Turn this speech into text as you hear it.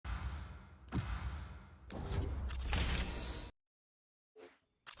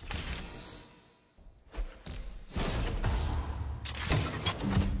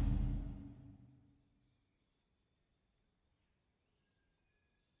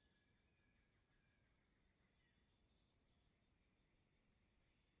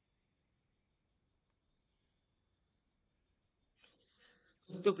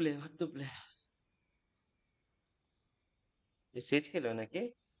What to play? ये says खेलो ना कि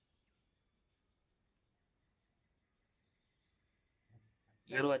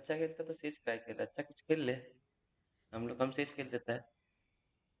अगर वो अच्छा खेलता तो सेज क्या खेला अच्छा कुछ खेल ले हम सेज खेल देता है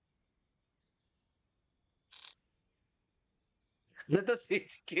ना तो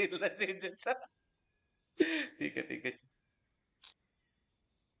सेज खेलना सेज जैसा ठीक है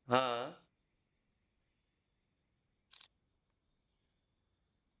हाँ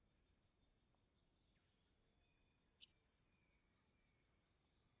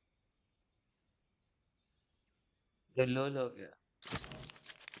ये लोल हो गया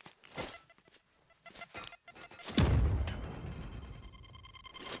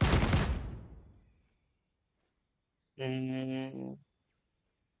हम्म,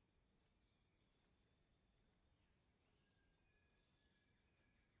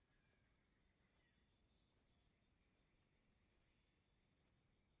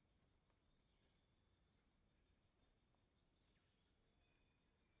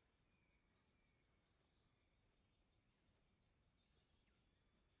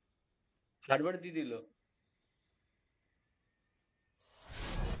 हड़बड़ दी दिलो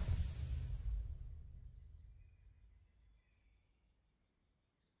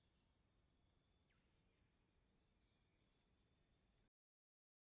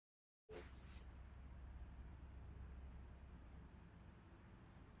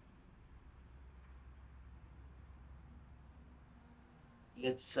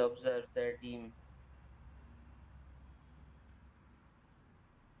let's observe their team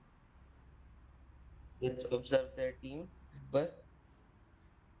let's observe their team but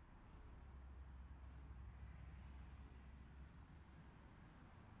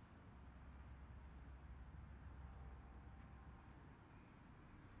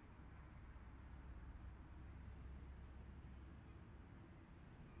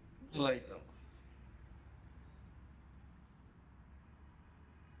why no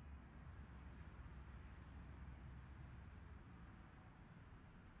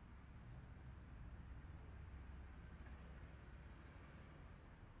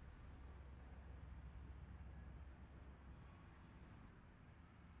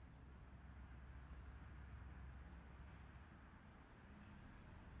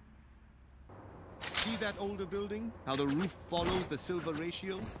See that older building? How the roof follows the silver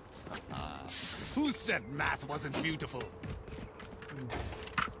ratio? Who said math wasn't beautiful?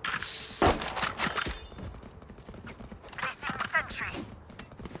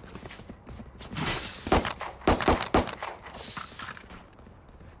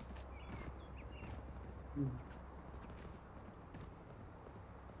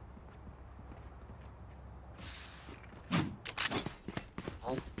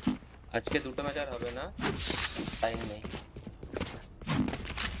 आज के দুটো ম্যাচ আর হবে না টাইম নেই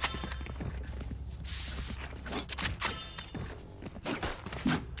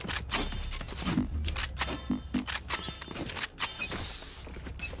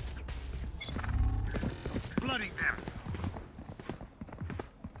Flooding them.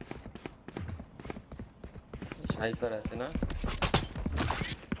 সাইফার আছে না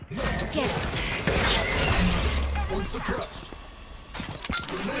One suppressed.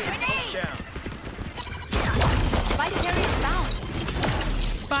 Down. Spike carrier down.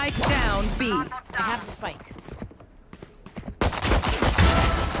 Spike down B. I have the spike.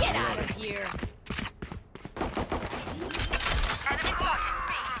 Get out of here.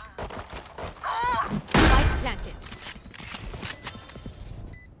 Spike planted.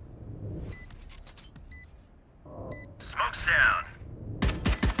 Smoke's down.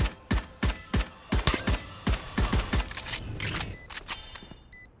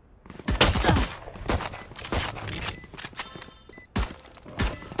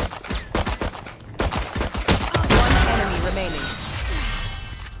 Remaining.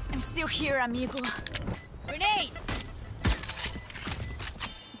 I'm still here, amigo. Grenade!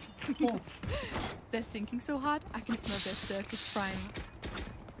 They're sinking so hard, I can smell their circus frying.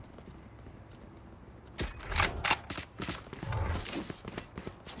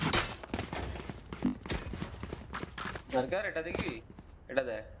 দরকার এটা দেখি এটা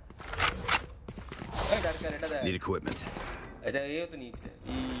দেখ এই দরকার এটা দেখ Need equipment. এটা এও তো নিচে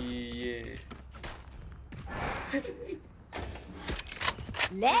ইয়ে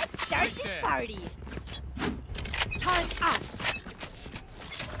Let's start this party. Turn up.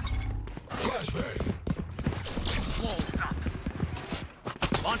 Flashbang.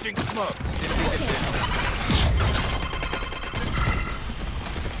 Launching smoke.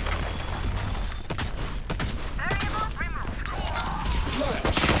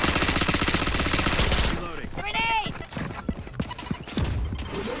 Flash. Reloading. Grenade!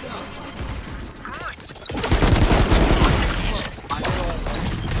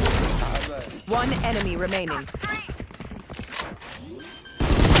 One enemy remaining. I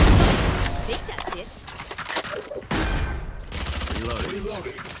think that's it.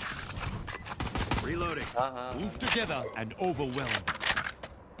 Reloading. Reloading. Move together and overwhelm.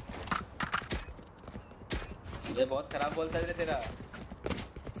 ये बहुत खराब बोलता है तेरा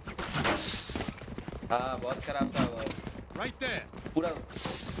हाँ बहुत खराब था वो Right there. पूरा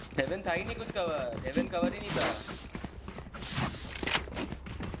हेवन था ही नहीं कुछ कवर हेवन कवर ही नहीं था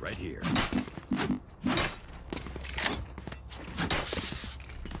Right here.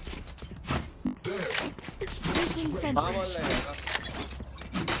 There. Placing हाँ sentry. बोल रहा है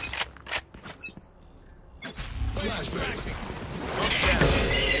Flashbang.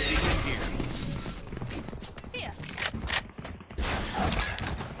 Here.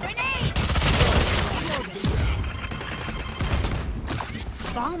 Grenade.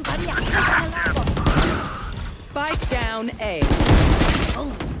 Bomb buddy. Spike down A.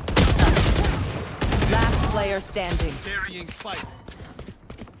 Oh. Last player standing. Carrying spike.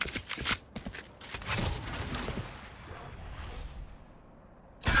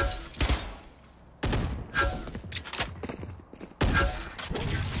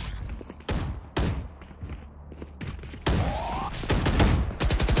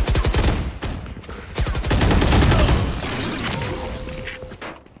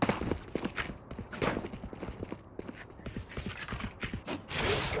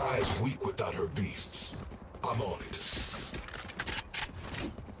 This guy's weak without her beasts. I'm on it.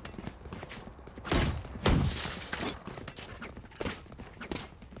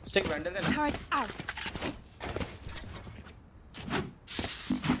 Stick vendor है ना Turret out.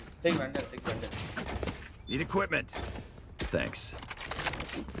 Stick vendor Need equipment. Thanks.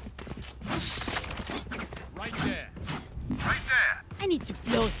 Right there. I need to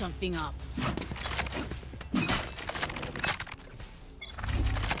blow something up.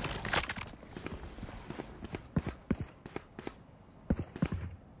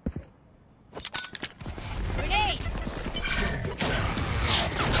 Grenade.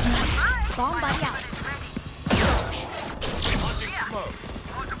 Bomb buddy out.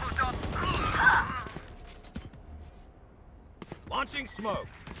 Launching smoke.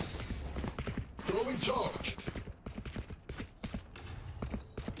 Throwing charge.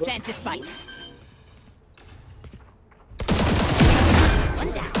 Plant the spike.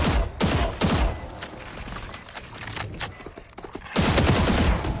 One down.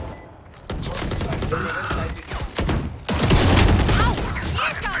 Ow!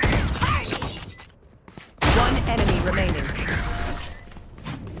 Here comes the party! One enemy remaining.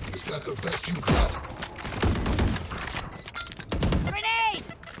 Is that the best you've got? Grenade!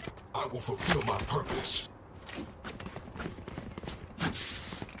 I will fulfill my purpose.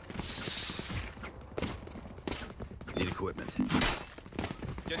 Need equipment.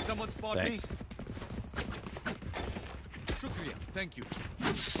 Can someone spot Thanks. me? Shukriya. Thank you.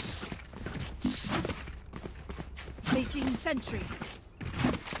 Placing sentry.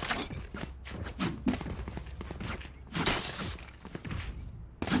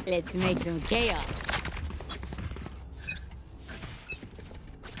 Let's make some chaos.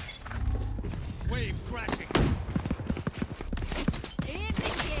 Wave crashing.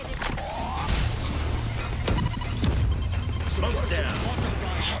 Initiated. Smoke down.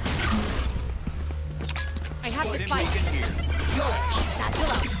 I have the spike. Here.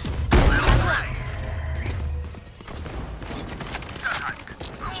 Satchel out. Satchel out.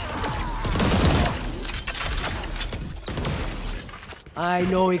 I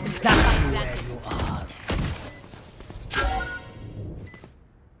know exactly where you are.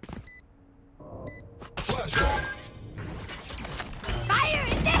 Flashbang. Fire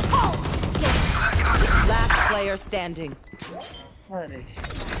in the hole! Last player standing. अरे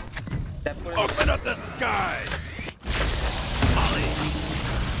Open up the sky. Molly.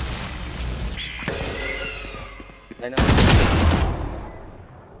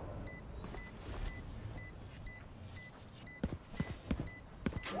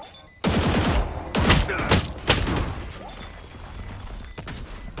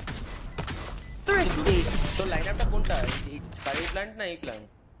 Thrifty. तो lineup टा कोणता sky plant ना ई plant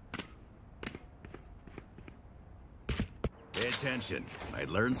Pay attention. Might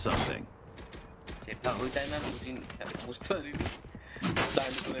learn something. सेटा होई time में मुझे रही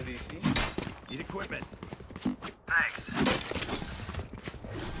प्लांट को दी थी Need equipment.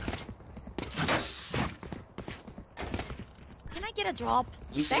 Can I get a drop?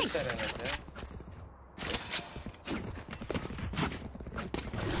 Thanks.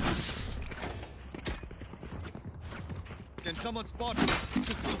 Can someone spot me?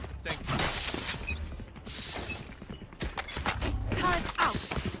 Thank you. Turret out.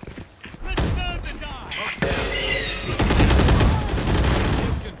 Let's go!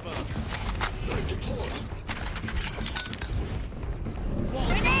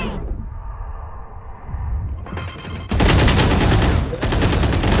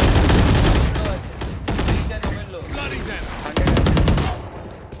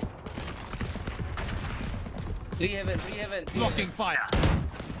 Three heaven. Blocking fire.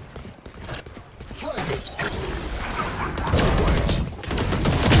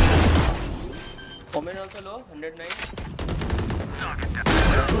 Omen also low, 109.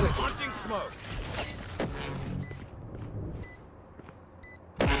 Launching smoke.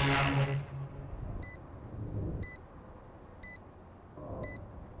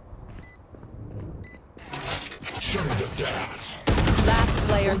 Shutting them down. Last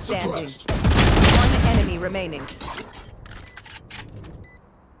player standing. Suppressed. One enemy remaining.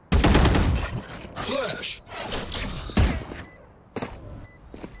 Flash.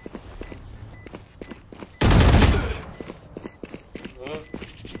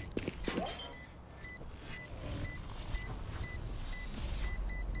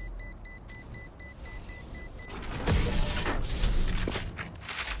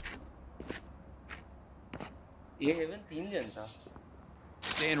 ये heaven 3 जन था.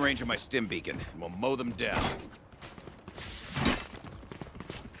 Stay in range of my stim beacon, and we'll mow them down.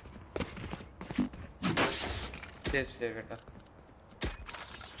 Safe बेटा.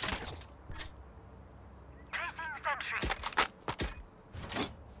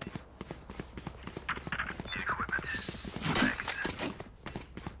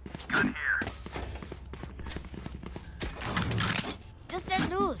 Just let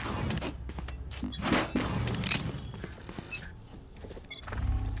loose.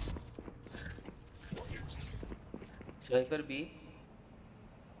 Cypher B.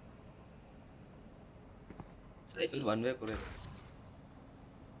 Cypher one way करे.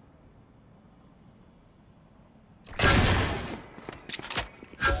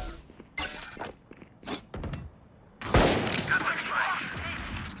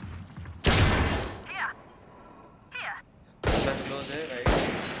 Close है right.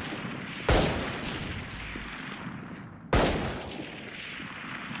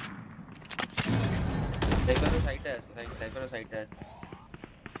 Cypher side है, Cypher side है.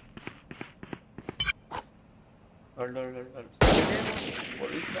 Hold.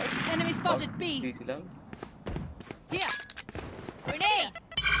 What is that? Enemy spotted B. DC lang. Here. Grenade.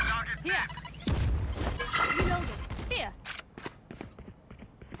 Here. Reloaded. Here.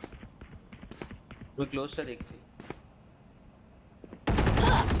 We close टा देखते.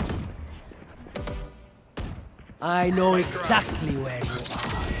 I know exactly where you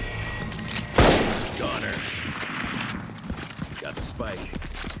are. Gunner. Got the spike.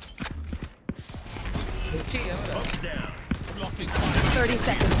 Smoke's down. Blocking fire. 30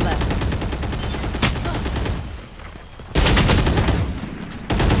 seconds left.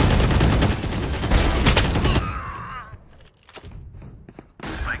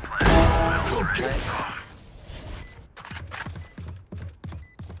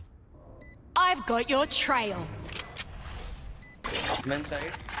 I've got your trail. Men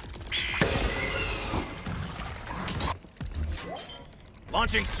side.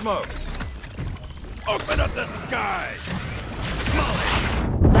 Launching smoke. Open up the sky.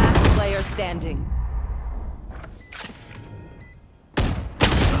 Last player standing.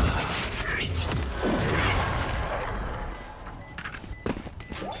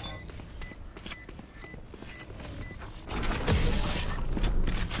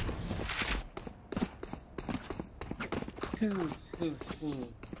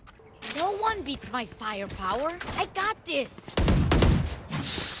 No one beats my firepower. I got this.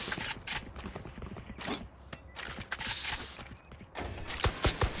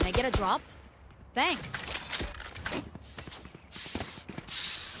 Can I get a drop? Thanks.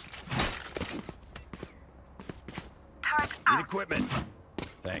 Need equipment.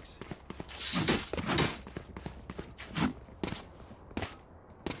 Thanks.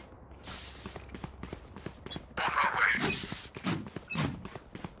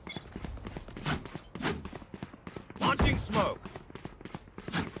 Launching smoke.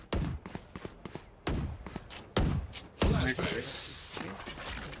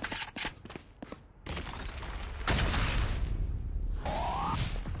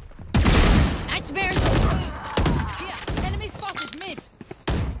 Nightmares. Here, enemy spotted mid.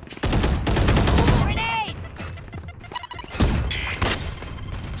 Grenade.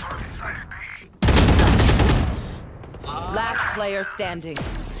 Last player standing.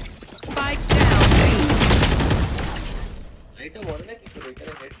 Spike down. Item बोलने की तो बेकार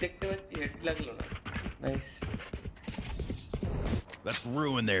है. Head देखते हुए head लग लो ना. Nice. Let's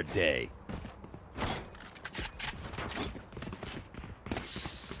ruin their day.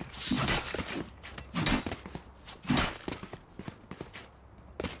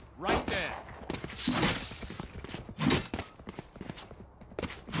 Right there.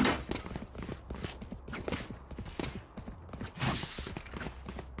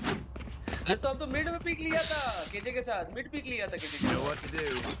 अरे तो अब तो मिड में पिक लिया था केजे के साथ मिड पिक लिया था केजे के Know what to do.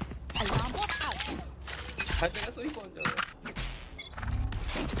 Alarm bot out. हर जगह तो ही पहुंच जाओगे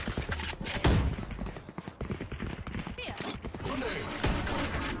Here.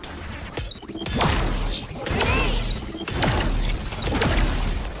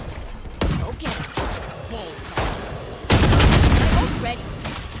 Okay. I'm ready.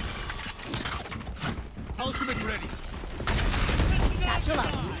 Ultimate ready. Satchel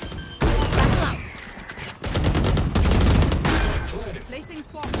out. Satchel out. Placing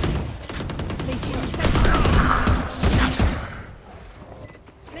swamp. Placing set.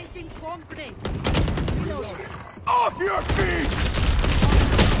 Placing swamp grenade. Reloading. Off your feet!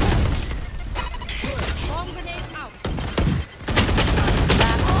 Swamp grenade out.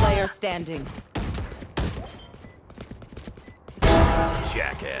 Last player standing.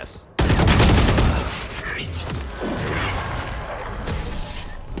 Jackass.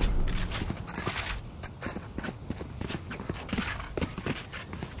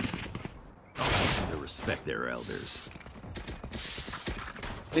 To respect their elders.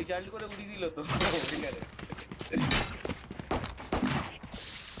 Recharge को उड़ी दिलो तो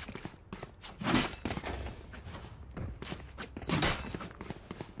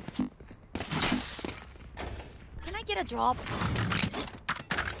Can I get a drop?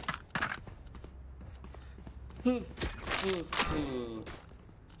 They're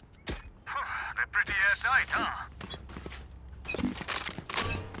pretty airtight, huh?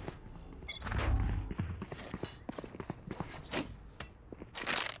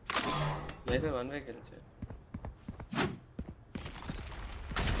 Life में one way खेलছে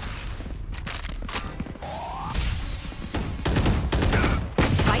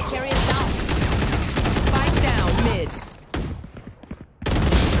Spike carrier down. Spike down mid.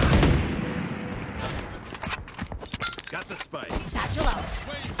 Got the spike. Satchel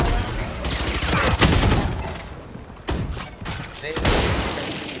out.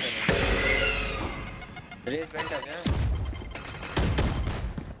 Race went आ गया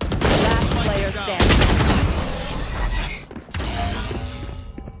Last player standing.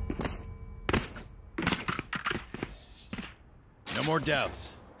 No more doubts.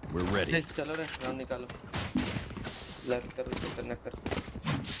 We're ready. चलो रे round निकालो लग कर तो करना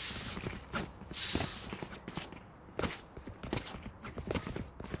कर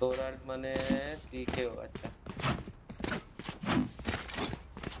डोरार्ड माने ठीक है अच्छा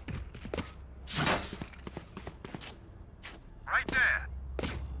Right there.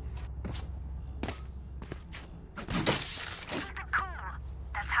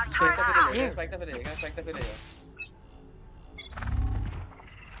 Spike फिरेगा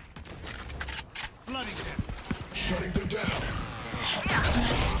Flooding them. Shutting them down.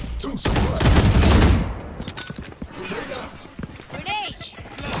 Two suppressed. Grenade out.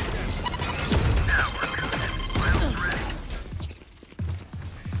 Grenade.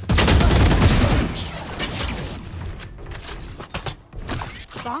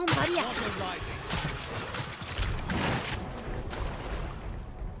 Bomb buddy out.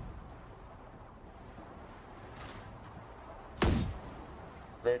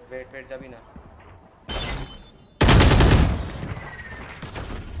 Wait जा भी ना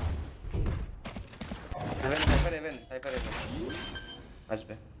हाइपर आज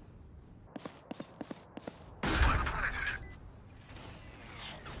पे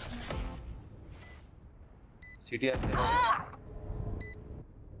सिटी আসতে হবে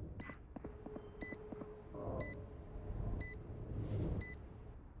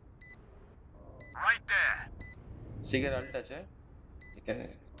Right there. सिगर अल्ट আছে ठीक है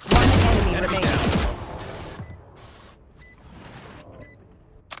One enemy remaining.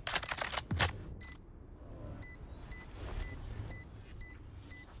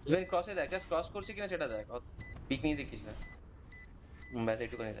 ইভেন ক্রসে দেখ জাস্ট ক্রস করছে কিনা সেটা দেখ পিক নিয়ে দেখিস না ব্যাস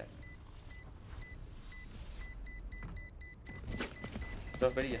একটু করে দেখ তো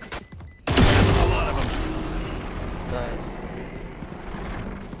বেরিয়ে nice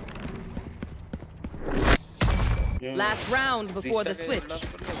Last round before the switch.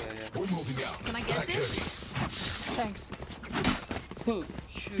 We're moving out. Can I get Back this? heavy. Thanks.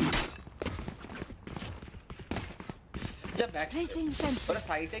 जब बैक Placing fence. ওরা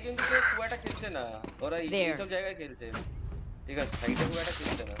সাইডে কিন্তু খুব একটা খেলছে না ওরা এই সব জায়গায় খেলছে ঠিক আছে সাইডে খুব একটা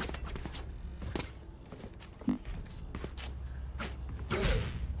খেলছে না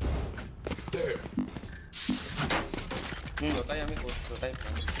There. ওটাই আমি করছি ওটাই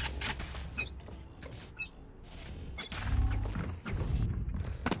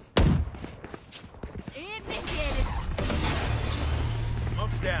Initiated.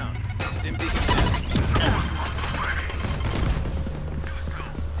 Smoke's down. Stim beacon.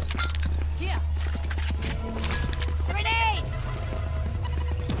 Here.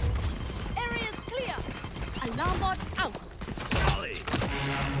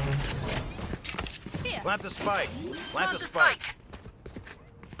 Plant the spike. Plant the spike.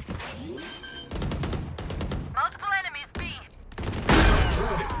 Multiple enemies B.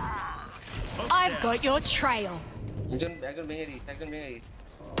 I've got your trail. I can bring it.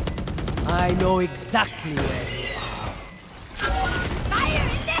 I know exactly where you are. Fire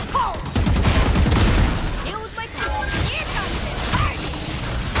in the hole! Here's my tool. Here comes the party!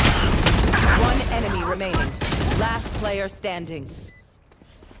 One enemy remaining. Last player standing.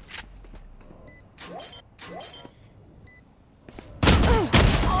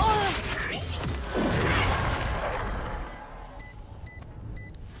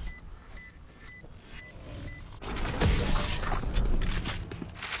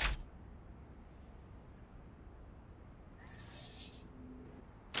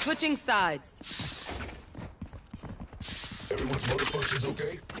 Switching sides. Everyone's motor functions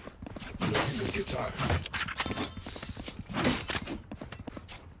okay? No humans get tired.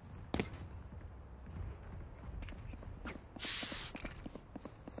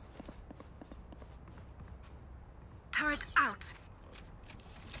 Turret out.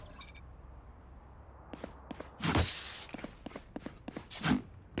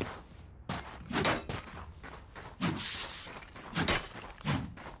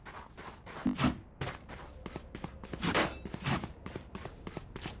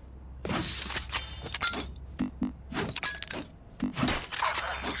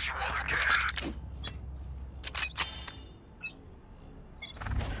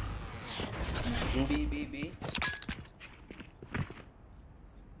 B.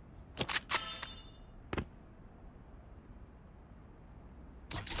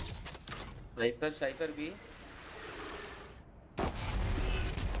 Sniper B.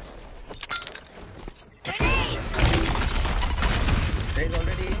 Raid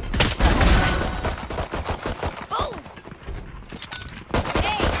already. Boom!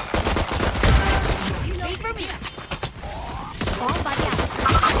 Hey! Wait for me! Bomb buddy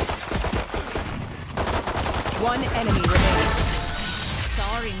out. One enemy remaining.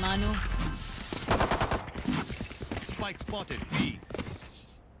 Sorry, Manu. Spike spotted. B.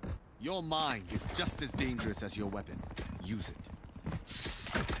 Your mind is just as dangerous as your weapon. Use it.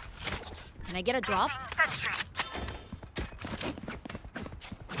 Can I get a drop? Sentry.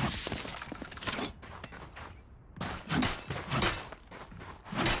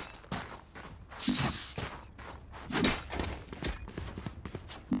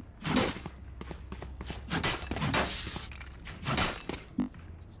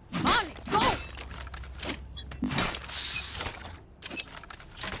 Come on, let's go!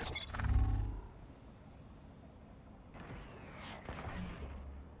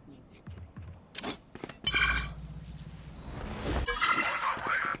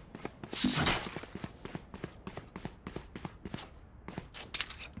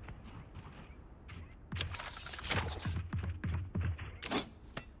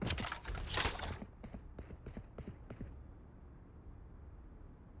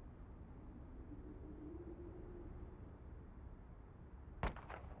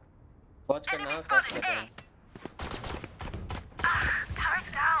 Watch करना watch करना Turret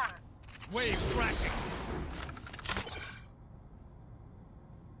down. Wave crashing.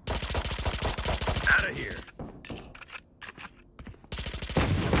 Out of here.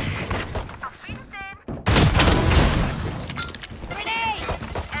 I'll feed it in. Grenade!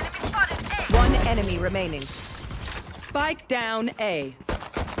 Enemy spotted A. One enemy remaining. Spike down A.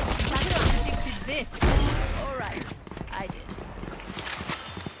 Predicted this. All right, I did.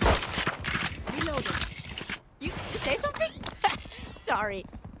 Reloading. You say something? Sorry,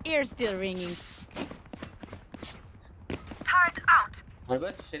 ear's still ringing. Turret out. और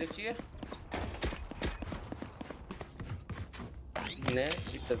बस शरीफ चाहिए ने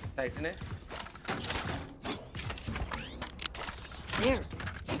इतना side ने There.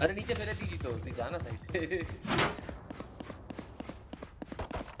 अरे नीचे मेरे दीजिए तो जाना side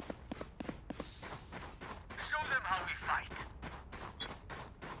Show them how we fight.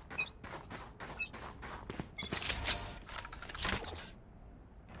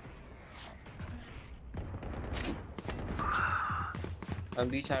 हम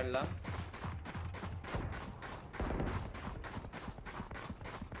भी छाड़ ला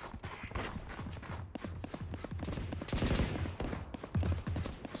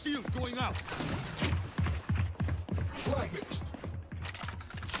Shield going out. Fragment.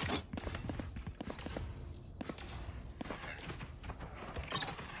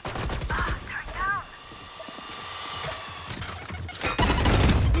 Turret down.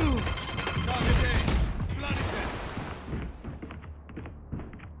 Target A. Flooded them.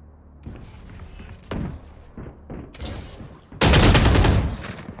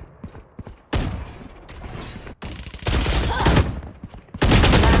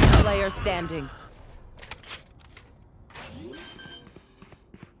 player standing.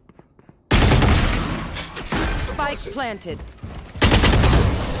 Spike planted.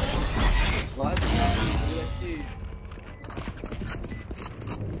 What?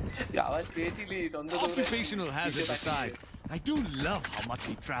 आवाज पेचीली चंदो तो Occupational hazard aside, I do love how much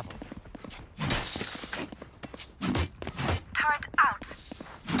we travel. Turret out.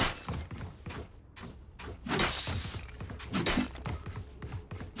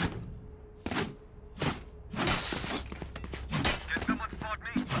 Did someone spot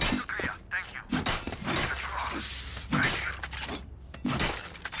me? Shukriya. Thank you.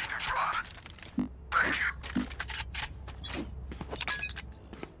 Thank you.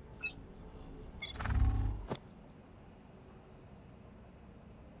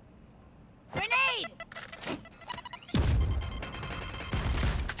 Grenade!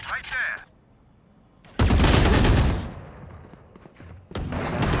 Right there.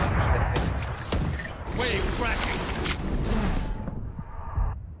 Wave crashing.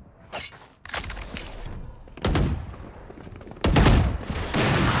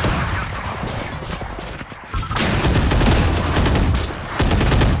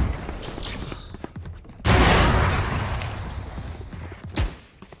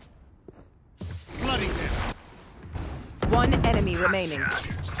 Flooding them. One enemy remaining.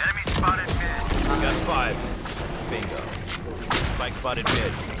 Enemy spotted mid. Got 5. Bingo. Spike spotted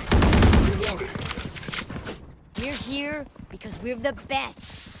mid. We're here because we're the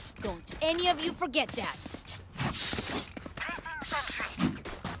best. Don't any of you forget that. Placing sentry.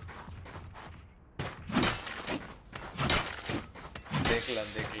 देख ला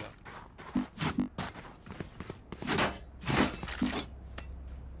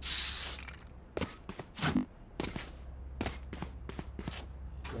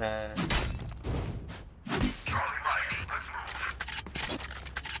हाँ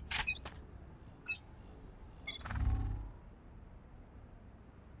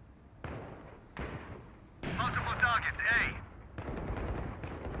Multiple targets, A.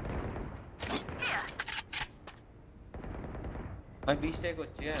 Here. আমি 20 টাই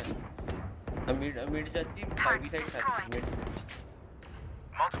করছি হ্যাঁ আমি mid যাচ্ছি B side থাকি mid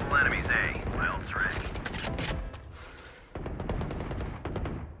Multiple enemies, A. My ult's ready.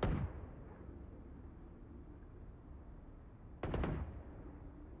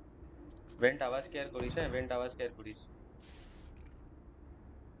 Went आवाज care करिस হ্যাঁ वेंट आवाज केयर करिस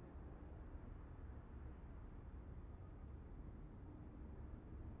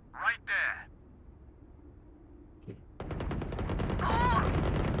Right there.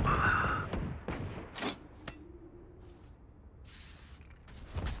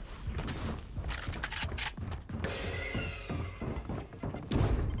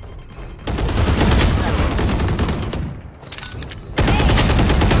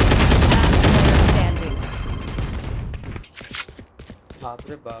 बाप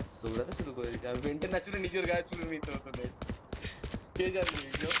रे बाप दौड़ाতে শুরু করে দিয়েছে আমি वेंट ন্যাচুরালি নিজের গায়ে চুলে নিতে হতো না কে জানে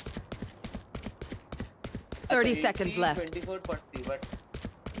video 30 seconds left. 24 40 but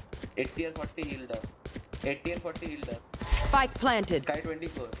 80 and 40 healed up 80 and 40 healed up Spike planted. Sky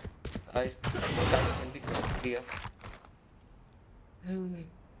 24 I Sky 24 here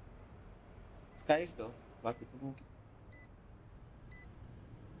Skies though बाकी तो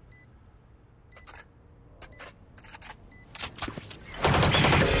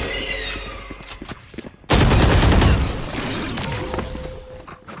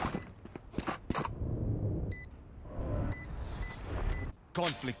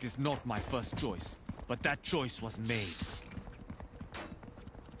Conflict is not my first choice, but that choice was made.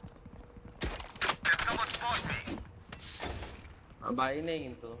 Can someone spot me? भाई नहीं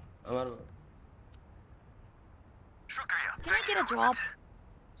किंतु আমার Shukriya. Can I get a drop?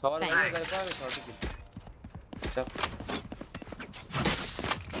 সবার Thanks. ভালো করে আমি শর্ট কিল চাপ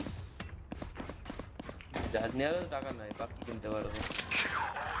জাজ নিয়ে টাকা নাই বাকি কিনতে পারবো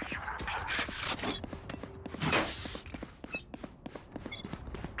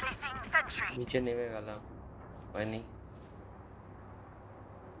Placing sentry. नीचे नेमे गला भाई नहीं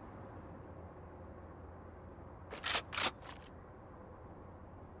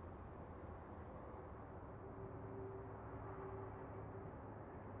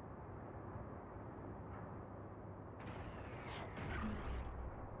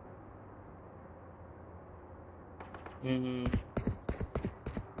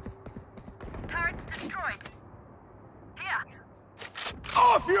Turrets destroyed. Here.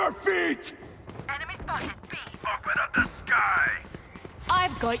 Off your feet! Enemy spotted. B. Open up the sky.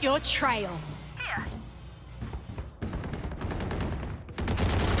 I've got your trail. Here.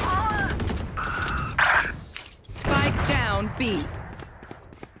 Spike down B.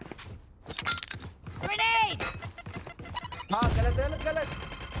 गलत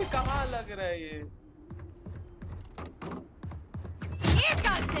कहाँ लग रहा है ये? Here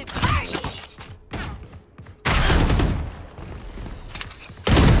comes the party!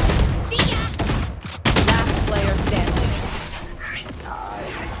 See ya! Last player standing.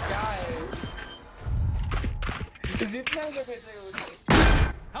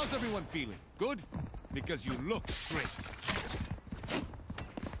 How's everyone feeling? Good? Because you look great.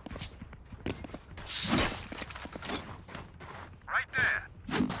 Right there.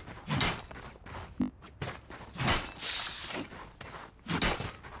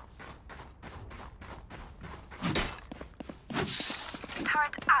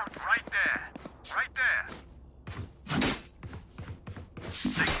 Turret out. Right there. Right there.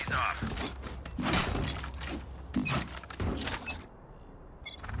 Safety's off.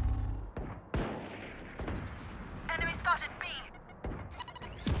 Enemy spotted B.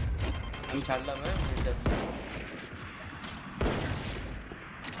 हम छाड़ला मैं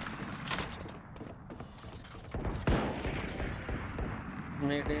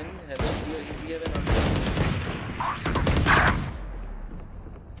made in here and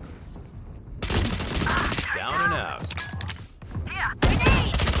Down and out. Here,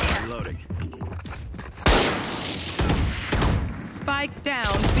 grenade! Reloading. Spike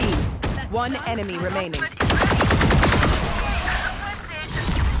down B. One enemy remaining.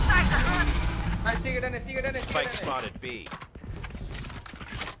 Spike spotted B.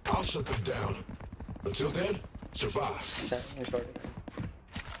 I'll shut them down. Until then, survive.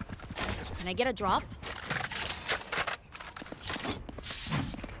 Can I get a drop?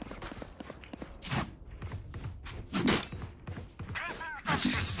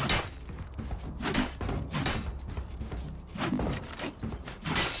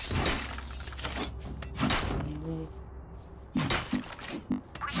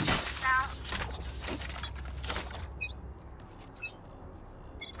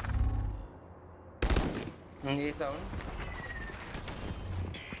 ये sound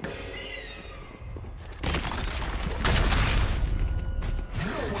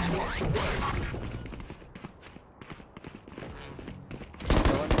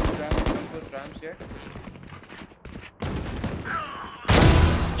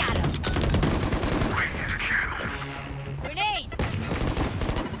Got him! Grenade!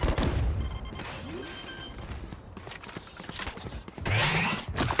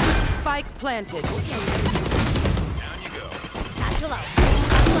 Spike planted. Down you go. Satchel out.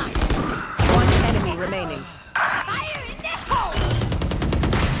 One enemy remaining. Fire in the hole!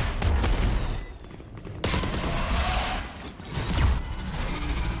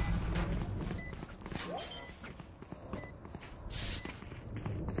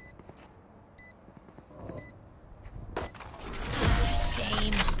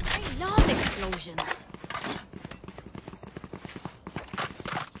 Shame. I love explosions.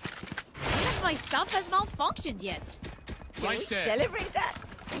 None of my stuff has malfunctioned yet. Right there. Celebrate that.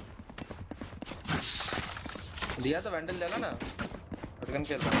 दिया तो vandal लेगा ना अटकन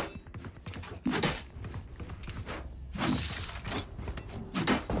खेलता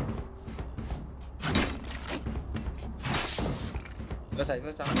बस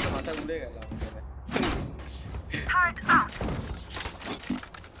cyber सामने तो माथा उड़ेगा ला Turret out.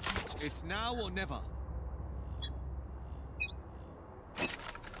 It's now or never.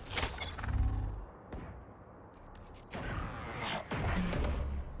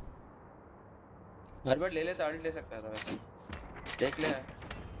 हर बार ले लेता आर्ट ले सकता था वैसे देख ले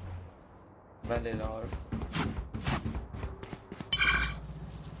मैं ले रहा और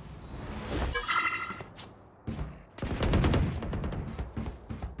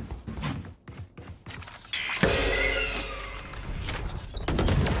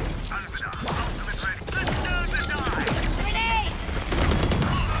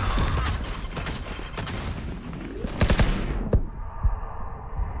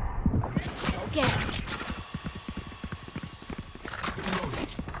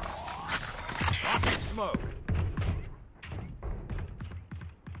Smoke.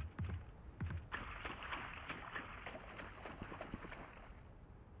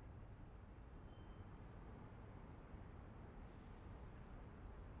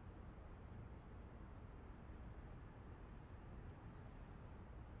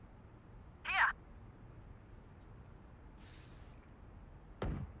 Here.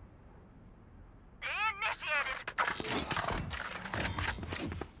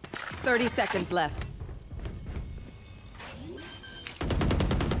 30 seconds left.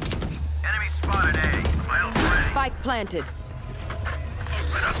 Enemy spotted A. Miles ready. Spike planted.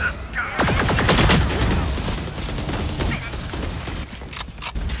 Open up the sky.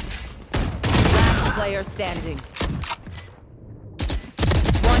 Last player standing.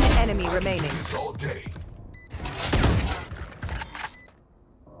 enemy remaining. This all day.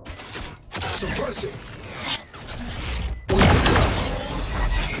 Suppressing.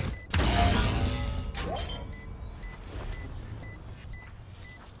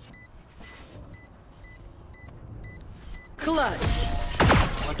 Clutch.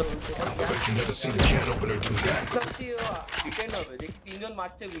 I bet you never seen a can opener do that. Kale,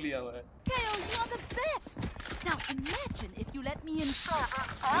 you're the best. Now imagine if you let me install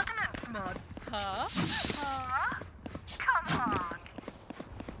those ordnance mods. Huh? Come on.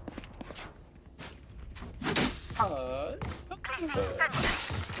 Placing sentry.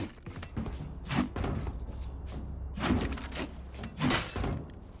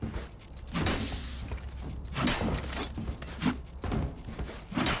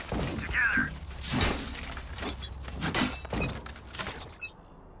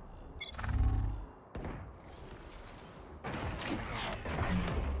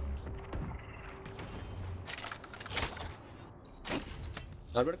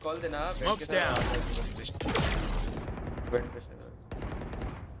 Albert call देना Smoke's down.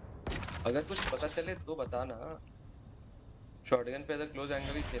 अगर कुछ पता चले तो बताना shotgun पे अगर close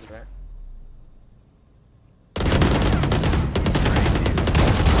angle ही खेल रहा है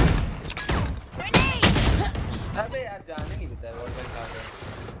अबे यार जाने नहीं देता है वॉल में कहां है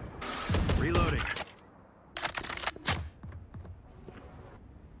Reloading.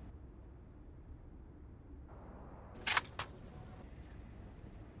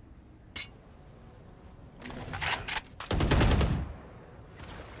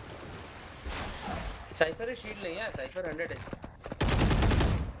 साइफर है शील्ड नहीं है साइफर 100 HP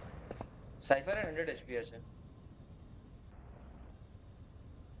साइफर है 100 FPS है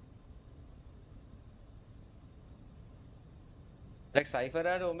लाइक साइफर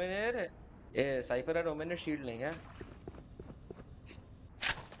है ओमेनर ये साइफर है ओमेनर शील्ड नहीं है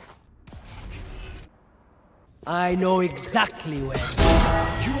I know exactly where.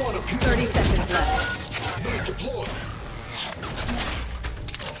 You want a piece 30 seconds left. Need deploy.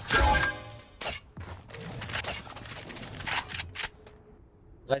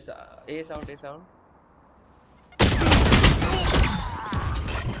 Nice. A sound.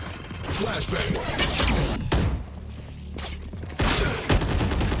 Flashbang.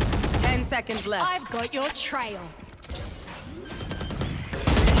 10 seconds left. I've got your trail.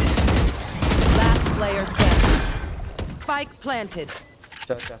 Last player standing. Spike planted.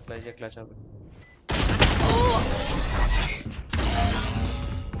 Clutch up.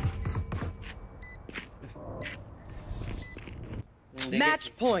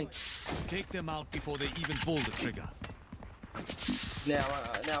 Match point. Take them out before they even pull the trigger. ने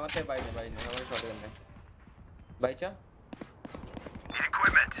हमारे भाई हमारे shotgun में भाई चा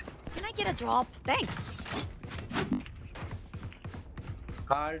Equipment. Can I get a drop? Thanks.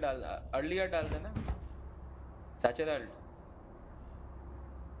 हाल डाल earlier डाल देना सैचुरल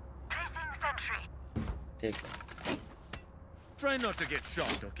Placing sentry. ठीक है Try not to get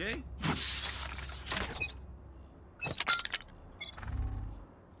shocked, okay?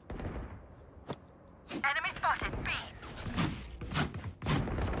 Enemy spotted. B.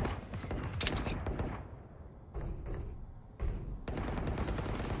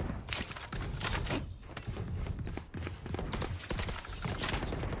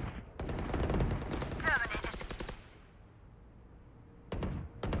 Terminated.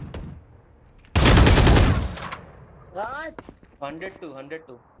 What?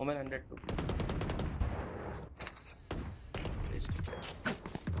 102 woman 102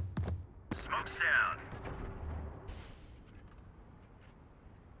 Smoke's down.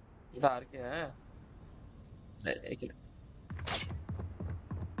 उधार के हैं एक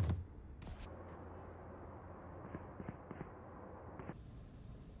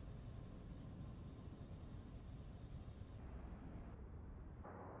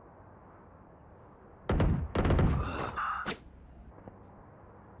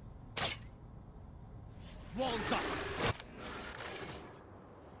Walls up.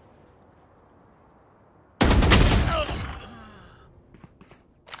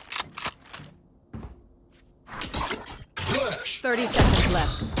 Flash. 30 seconds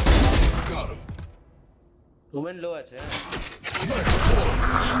left. Got him. woman low আছে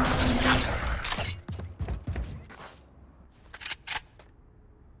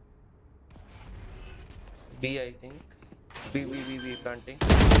B I think B planting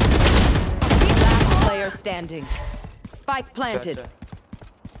Last player standing. Spike planted.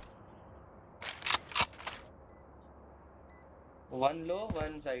 one low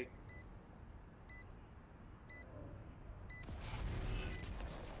one side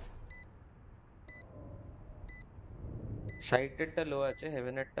সাইডেরটা লো আছে,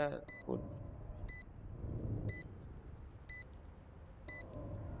 হেভেনেরটা ফুল।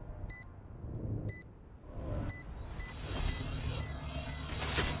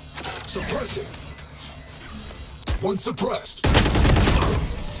 Suppressing. One suppressed.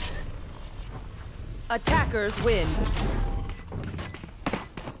 Attackers win.